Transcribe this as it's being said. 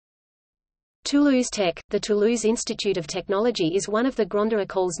Toulouse Tech, the Toulouse Institute of Technology is one of the Grandes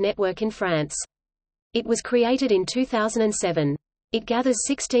Écoles network in France. It was created in 2007. It gathers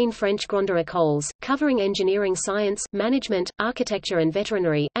 16 French Grandes Écoles, covering engineering science, management, architecture and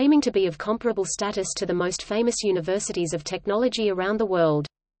veterinary, aiming to be of comparable status to the most famous universities of technology around the world.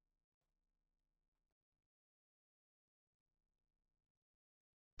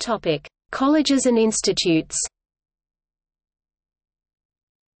 Topic: Colleges and institutes.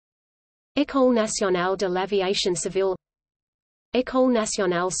 École nationale de l'aviation civile, École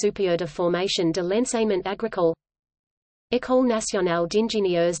nationale supérieure de formation de l'enseignement agricole, École nationale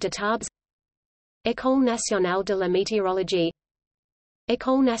d'ingénieurs d'étables, École nationale de la météorologie,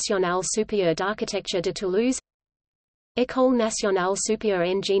 École nationale supérieure d'architecture de Toulouse, École nationale supérieure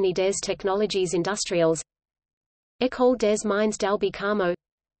en génie des technologies industrielles, École des mines d'Albi Carmo,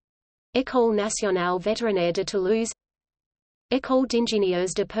 École nationale vétérinaire de Toulouse, École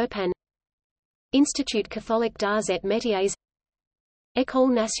d'ingénieurs de Perpignan, Institut catholique d'arts et métiers,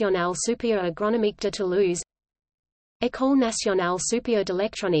 École nationale supérieure agronomique de Toulouse, École nationale supérieure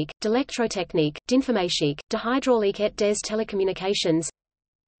d'électronique, d'électrotechnique, d'informatique, de hydraulique et des télécommunications,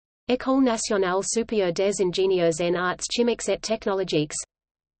 École nationale supérieure des ingénieurs en arts chimiques et technologiques,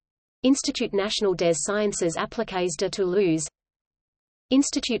 Institut national des sciences appliquées de Toulouse,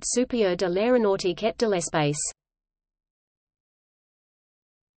 Institut supérieur de l'aéronautique et de l'espace.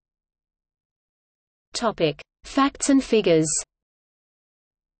 Topic: Facts and figures.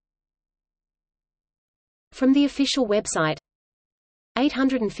 From the official website: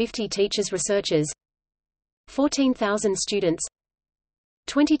 850 teachers researchers, 14,000 students,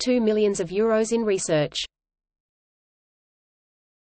 22 million euros in research.